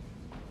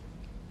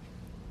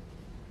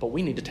 But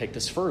we need to take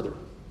this further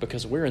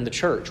because we're in the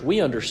church. We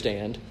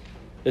understand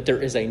that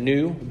there is a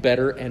new,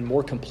 better, and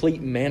more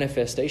complete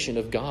manifestation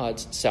of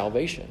God's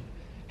salvation.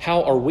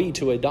 How are we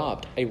to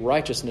adopt a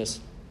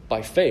righteousness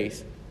by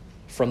faith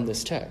from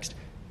this text?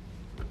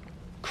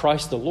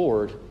 Christ the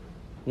Lord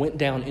went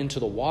down into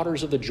the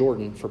waters of the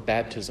Jordan for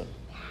baptism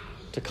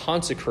to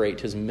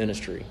consecrate his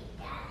ministry.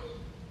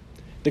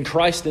 Then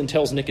Christ then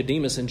tells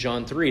Nicodemus in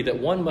John 3 that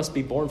one must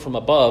be born from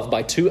above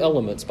by two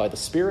elements, by the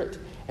Spirit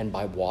and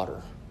by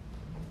water.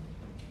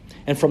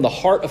 And from the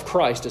heart of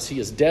Christ, as he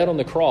is dead on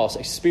the cross,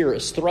 a spear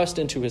is thrust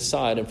into his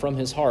side, and from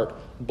his heart,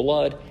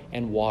 blood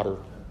and water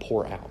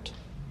pour out.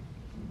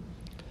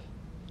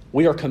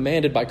 We are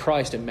commanded by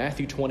Christ in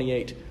Matthew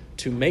 28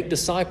 to make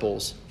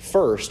disciples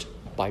first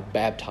by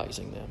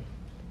baptizing them.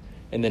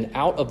 And then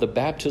out of the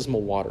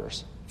baptismal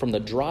waters, from the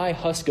dry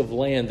husk of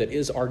land that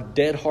is our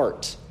dead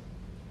hearts,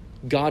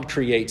 God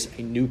creates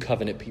a new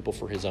covenant people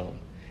for his own.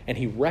 And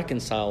he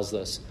reconciles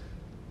us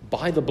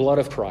by the blood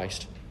of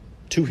Christ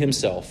to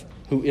himself,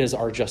 who is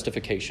our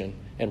justification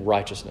and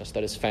righteousness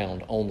that is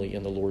found only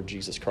in the Lord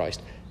Jesus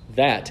Christ.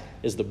 That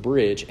is the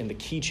bridge and the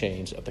key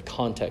change of the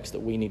context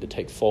that we need to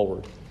take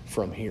forward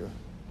from here.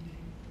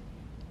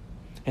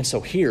 And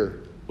so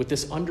here, with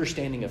this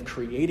understanding of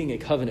creating a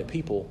covenant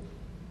people,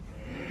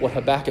 what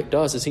Habakkuk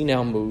does is he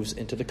now moves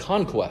into the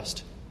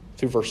conquest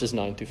through verses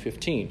 9 through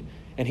 15.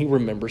 And he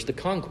remembers the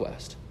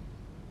conquest.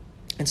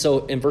 And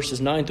so in verses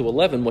 9 through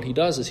 11, what he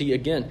does is he,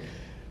 again,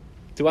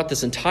 throughout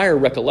this entire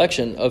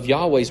recollection of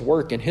Yahweh's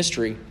work in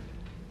history,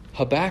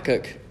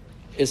 Habakkuk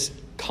is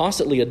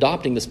constantly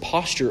adopting this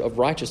posture of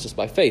righteousness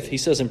by faith. He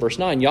says in verse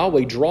 9,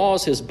 Yahweh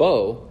draws his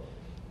bow,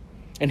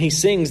 and he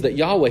sings that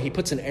Yahweh, he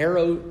puts an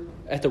arrow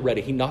at the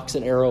ready. He knocks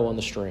an arrow on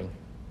the string,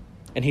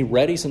 and he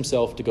readies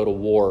himself to go to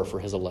war for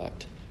his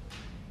elect.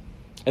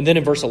 And then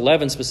in verse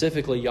 11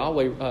 specifically,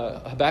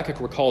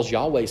 Habakkuk recalls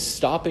Yahweh's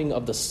stopping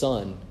of the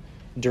sun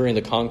during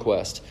the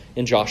conquest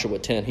in Joshua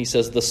 10. He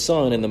says, the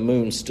sun and the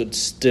moon stood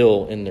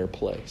still in their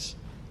place.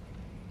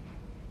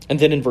 And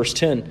then in verse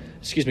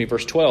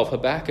 12,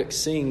 Habakkuk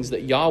sings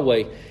that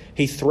Yahweh,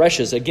 he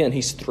threshes, again,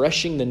 he's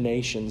threshing the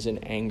nations in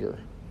anger.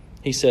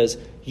 He says,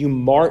 you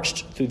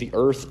marched through the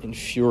earth in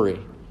fury,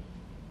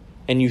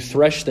 and you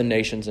threshed the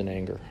nations in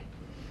anger.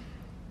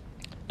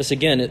 This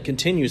again, it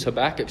continues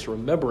Habakkuk's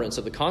remembrance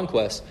of the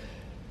conquest,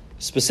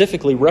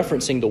 specifically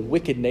referencing the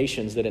wicked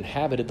nations that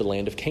inhabited the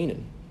land of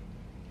Canaan.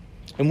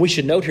 And we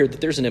should note here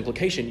that there's an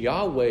implication.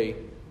 Yahweh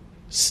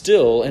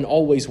still and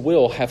always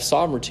will have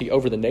sovereignty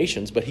over the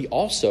nations, but he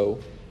also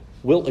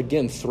will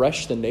again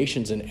thresh the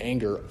nations in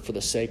anger for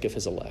the sake of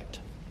his elect.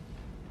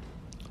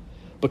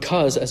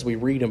 Because, as we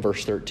read in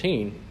verse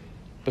 13,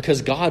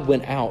 because God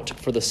went out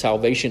for the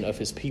salvation of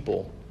his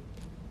people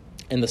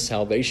and the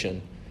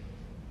salvation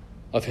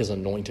of his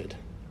anointed.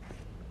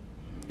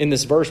 In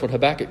this verse, what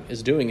Habakkuk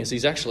is doing is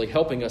he's actually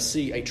helping us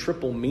see a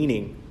triple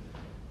meaning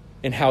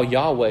in how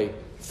Yahweh,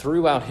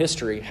 throughout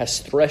history, has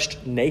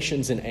threshed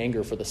nations in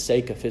anger for the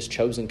sake of his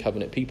chosen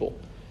covenant people.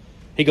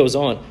 He goes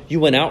on, you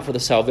went out for the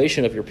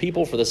salvation of your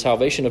people, for the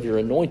salvation of your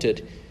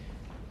anointed,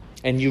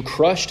 and you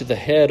crushed the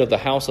head of the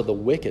house of the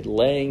wicked,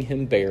 laying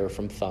him bare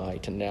from thigh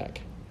to neck.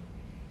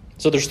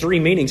 So there's three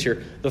meanings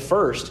here. The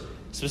first,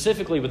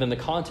 specifically within the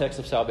context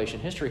of salvation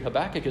history,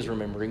 Habakkuk is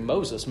remembering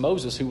Moses,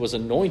 who was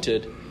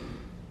anointed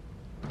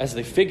as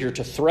the figure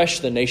to thresh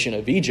the nation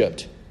of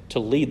Egypt, to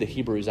lead the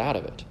Hebrews out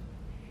of it.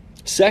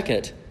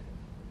 Second,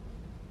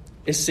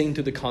 is seen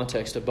through the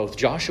context of both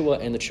Joshua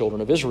and the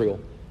children of Israel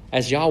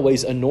as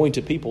Yahweh's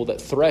anointed people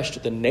that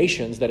threshed the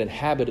nations that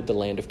inhabited the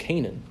land of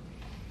Canaan.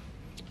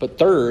 But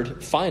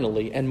third,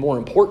 finally, and more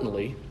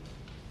importantly,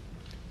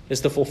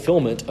 is the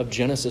fulfillment of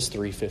Genesis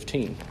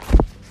 3:15.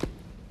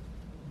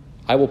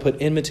 I will put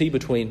enmity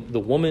between the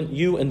woman,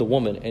 you and the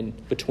woman,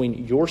 and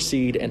between your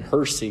seed and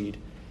her seed.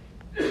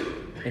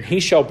 And he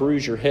shall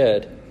bruise your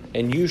head,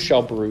 and you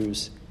shall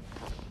bruise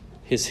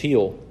his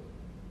heel.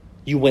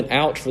 You went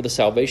out for the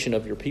salvation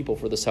of your people,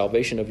 for the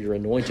salvation of your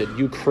anointed.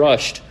 You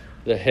crushed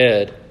the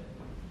head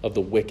of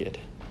the wicked.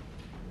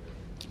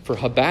 For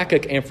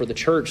Habakkuk and for the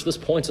church, this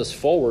points us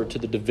forward to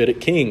the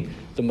Davidic king,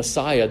 the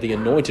Messiah, the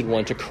anointed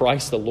one, to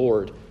Christ the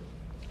Lord,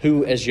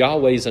 who, as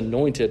Yahweh's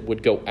anointed,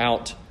 would go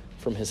out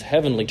from his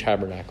heavenly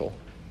tabernacle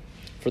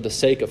for the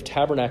sake of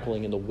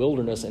tabernacling in the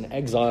wilderness and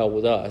exile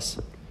with us,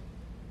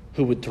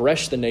 who would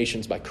thresh the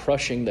nations by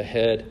crushing the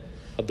head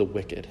of the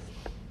wicked.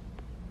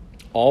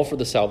 All for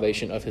the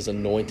salvation of his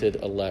anointed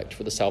elect,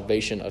 for the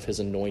salvation of his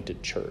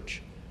anointed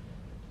church.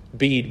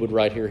 Bede would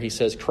write here, he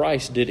says,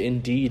 Christ did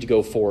indeed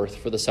go forth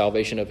for the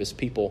salvation of his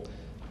people,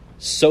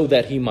 so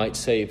that he might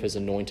save his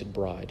anointed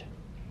bride,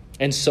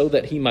 and so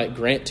that he might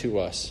grant to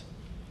us,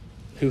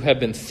 who have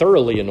been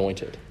thoroughly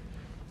anointed,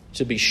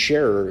 to be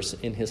sharers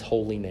in his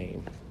holy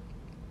name.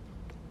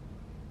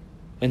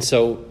 And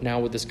so now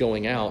with this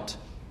going out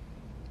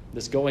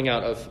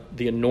of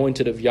the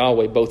anointed of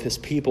Yahweh, both his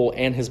people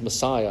and his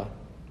Messiah,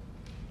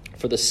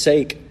 for the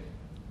sake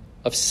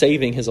of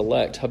saving his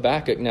elect,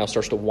 Habakkuk now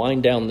starts to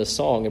wind down this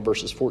song in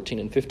verses 14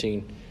 and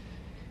 15,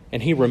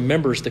 and he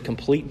remembers the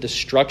complete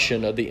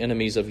destruction of the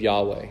enemies of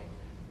Yahweh.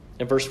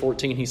 In verse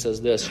 14 he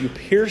says this, you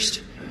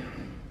pierced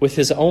with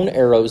his own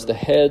arrows the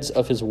heads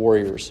of his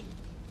warriors,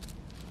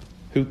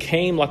 who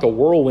came like a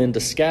whirlwind to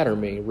scatter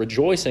me,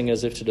 rejoicing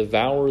as if to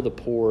devour the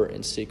poor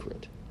in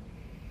secret.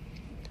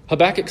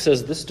 Habakkuk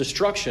says this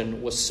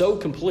destruction was so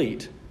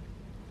complete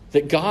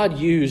that God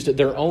used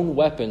their own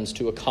weapons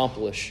to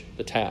accomplish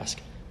the task.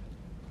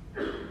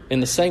 In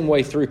the same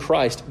way, through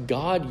Christ,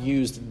 God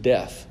used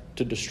death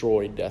to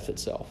destroy death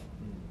itself.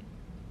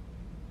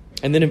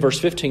 And then in verse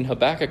 15,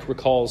 Habakkuk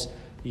recalls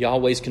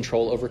Yahweh's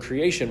control over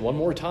creation one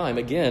more time,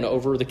 again,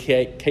 over the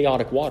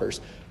chaotic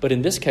waters. But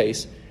in this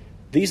case,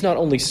 these not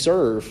only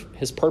serve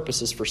his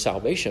purposes for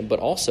salvation, but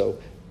also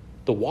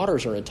the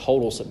waters are in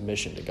total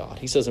submission to God.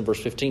 He says in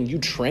verse 15, you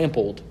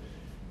trampled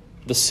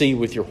the sea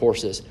with your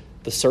horses,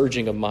 the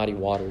surging of mighty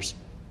waters.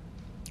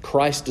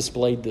 Christ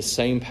displayed the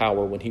same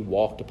power when he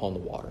walked upon the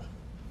water.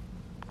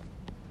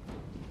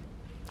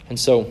 And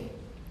so,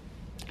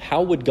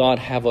 how would God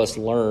have us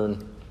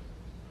learn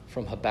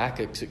from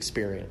Habakkuk's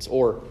experience?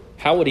 Or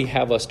how would he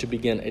have us to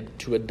begin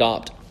to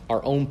adopt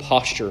our own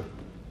posture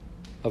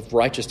of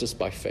righteousness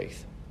by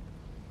faith?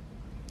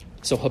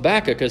 So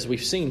Habakkuk, as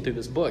we've seen through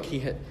this book,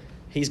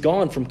 he's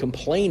gone from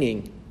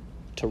complaining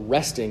to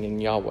resting in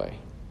Yahweh.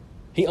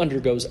 He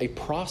undergoes a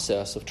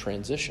process of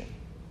transition.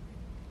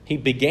 He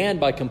began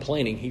by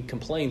complaining. He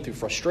complained through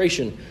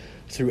frustration,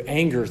 through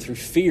anger, through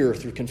fear,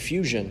 through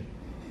confusion.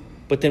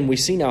 But then we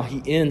see now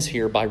he ends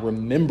here by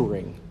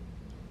remembering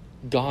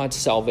God's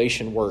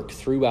salvation work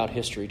throughout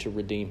history to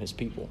redeem his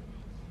people.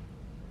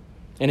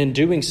 And in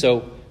doing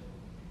so,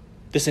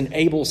 this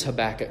enables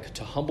Habakkuk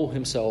to humble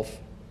himself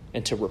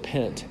and to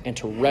repent and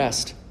to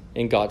rest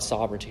in God's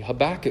sovereignty.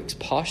 Habakkuk's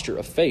posture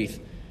of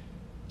faith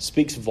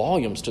speaks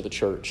volumes to the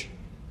church.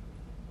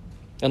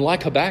 And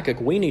like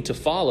Habakkuk, we need to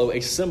follow a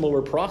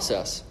similar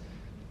process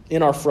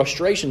in our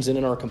frustrations and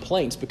in our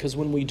complaints, because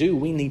when we do,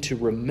 we need to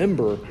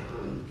remember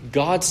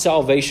God's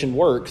salvation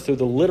work through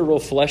the literal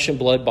flesh and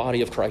blood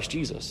body of Christ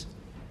Jesus,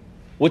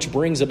 which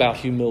brings about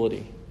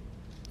humility,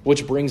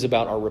 which brings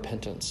about our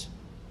repentance,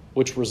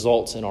 which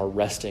results in our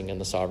resting in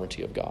the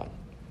sovereignty of God.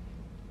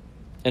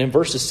 And in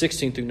verses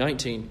 16 through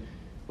 19,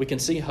 we can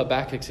see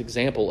Habakkuk's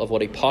example of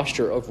what a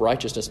posture of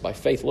righteousness by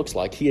faith looks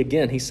like.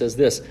 He says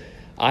this,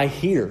 I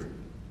hear,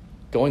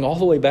 going all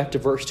the way back to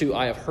verse 2,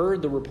 I have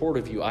heard the report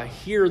of you. I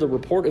hear the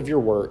report of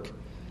your work.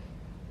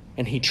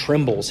 And he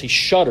trembles, he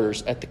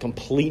shudders at the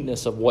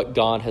completeness of what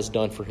God has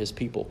done for his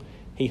people.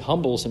 He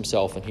humbles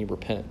himself and he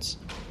repents.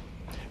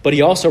 But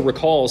he also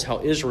recalls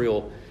how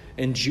Israel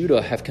and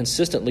Judah have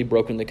consistently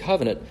broken the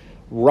covenant.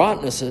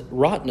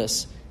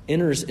 Rottenness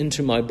enters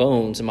into my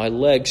bones and my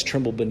legs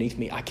tremble beneath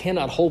me. I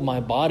cannot hold my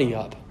body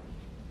up.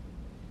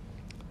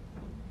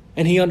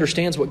 And he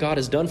understands what God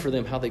has done for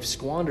them, how they've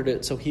squandered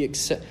it, so he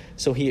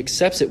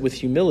accepts it with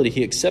humility.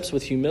 He accepts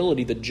with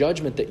humility the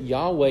judgment that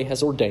Yahweh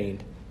has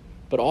ordained,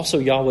 but also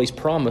Yahweh's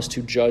promise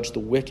to judge the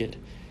wicked.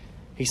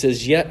 He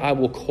says, yet I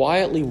will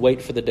quietly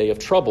wait for the day of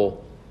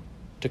trouble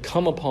to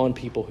come upon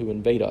people who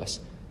invade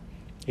us.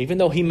 Even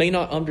though he may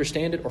not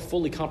understand it or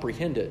fully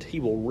comprehend it, he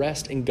will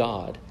rest in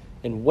God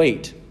and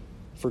wait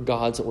for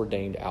God's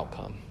ordained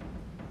outcome.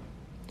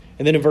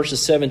 And then in verses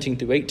 17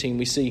 through 18,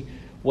 we see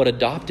what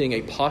adopting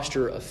a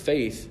posture of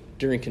faith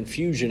during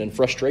confusion and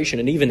frustration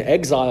and even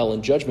exile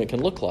and judgment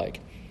can look like.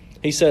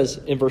 He says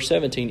in verse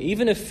 17,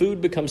 even if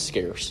food becomes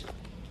scarce,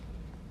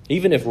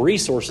 even if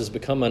resources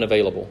become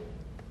unavailable,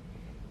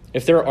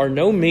 if there are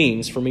no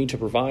means for me to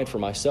provide for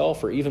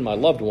myself or even my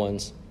loved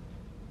ones,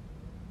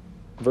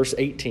 verse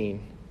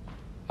 18,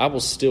 I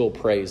will still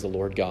praise the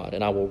Lord God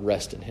and I will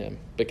rest in him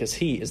because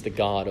he is the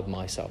God of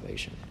my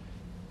salvation.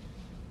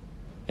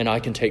 And I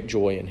can take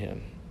joy in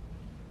him.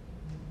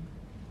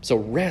 So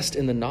rest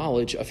in the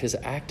knowledge of his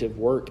active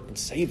work in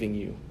saving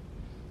you,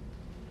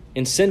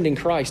 in sending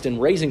Christ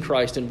and raising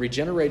Christ and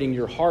regenerating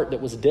your heart that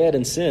was dead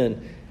in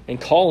sin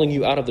and calling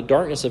you out of the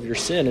darkness of your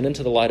sin and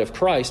into the light of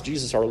Christ,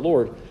 Jesus our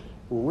Lord.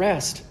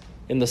 Rest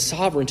in the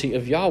sovereignty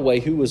of Yahweh,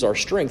 who is our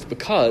strength,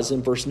 because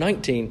in verse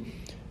 19,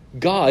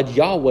 God,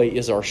 Yahweh,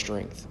 is our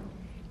strength.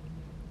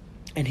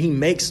 And he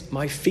makes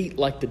my feet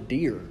like the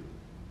deer.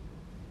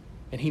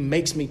 And he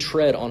makes me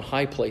tread on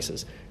high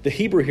places. The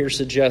Hebrew here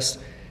suggests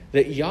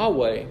that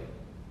Yahweh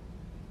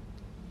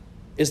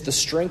is the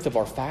strength of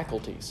our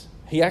faculties.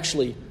 He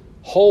actually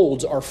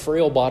holds our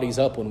frail bodies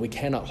up when we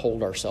cannot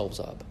hold ourselves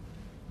up.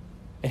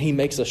 And he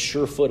makes us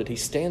sure-footed. He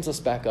stands us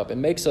back up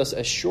and makes us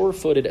as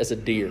sure-footed as a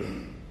deer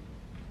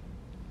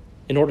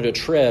in order to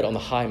tread on the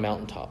high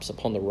mountaintops,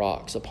 upon the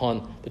rocks,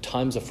 upon the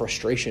times of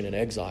frustration and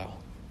exile.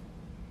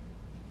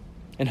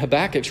 And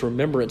Habakkuk's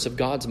remembrance of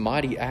God's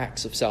mighty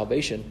acts of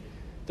salvation,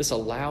 this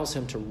allows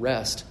him to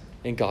rest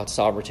in God's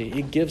sovereignty.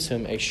 It gives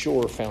him a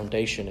sure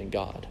foundation in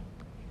God.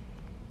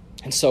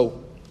 And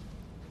so,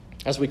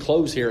 as we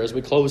close here, as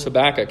we close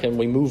Habakkuk and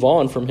we move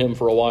on from him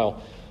for a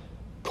while,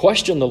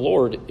 question the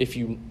Lord if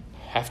you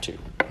have to,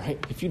 right?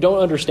 If you don't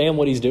understand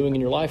what he's doing in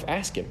your life,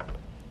 ask him.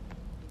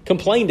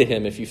 Complain to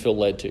him if you feel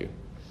led to.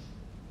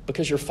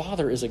 Because your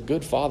Father is a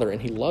good Father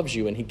and he loves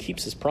you and he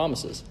keeps his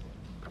promises.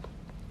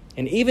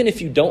 And even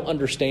if you don't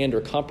understand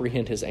or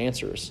comprehend his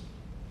answers,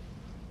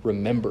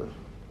 remember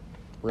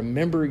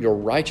your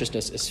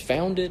righteousness is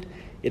founded,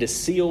 it is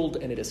sealed,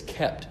 and it is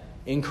kept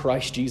in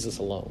Christ Jesus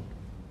alone.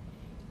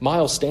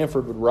 Miles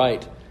Stanford would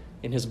write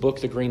in his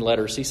book, The Green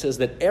Letters, he says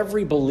that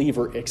every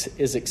believer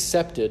is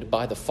accepted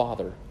by the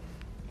Father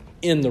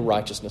in the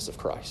righteousness of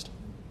Christ.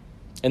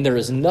 And there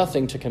is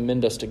nothing to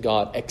commend us to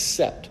God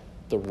except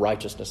the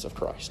righteousness of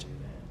Christ.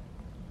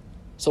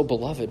 So,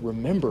 beloved,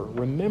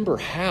 remember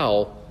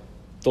how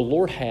the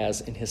Lord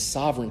has, in his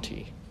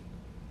sovereignty,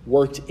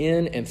 worked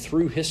in and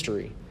through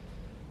history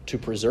to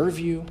preserve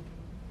you,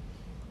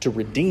 to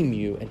redeem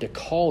you, and to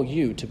call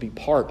you to be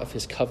part of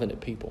his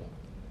covenant people.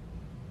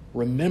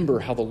 Remember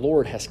how the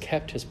Lord has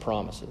kept his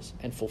promises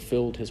and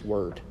fulfilled his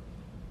word.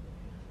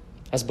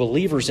 As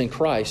believers in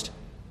Christ,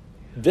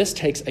 this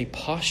takes a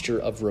posture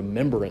of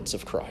remembrance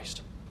of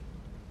Christ,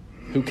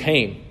 who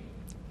came,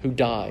 who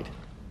died,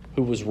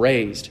 who was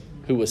raised,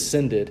 who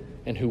ascended,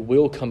 and who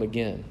will come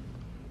again.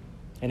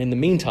 And in the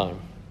meantime,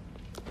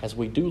 as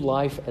we do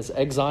life as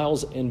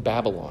exiles in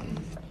Babylon,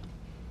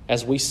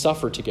 as we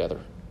suffer together,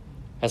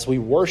 as we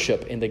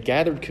worship in the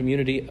gathered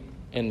community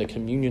and the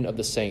communion of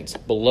the saints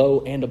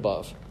below and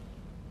above,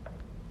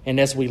 and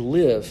as we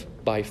live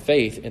by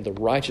faith in the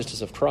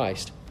righteousness of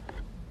Christ,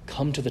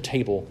 come to the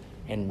table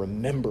and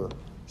remember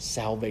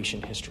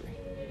salvation history.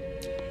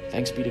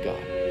 Thanks be to God.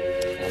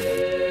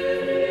 Amen.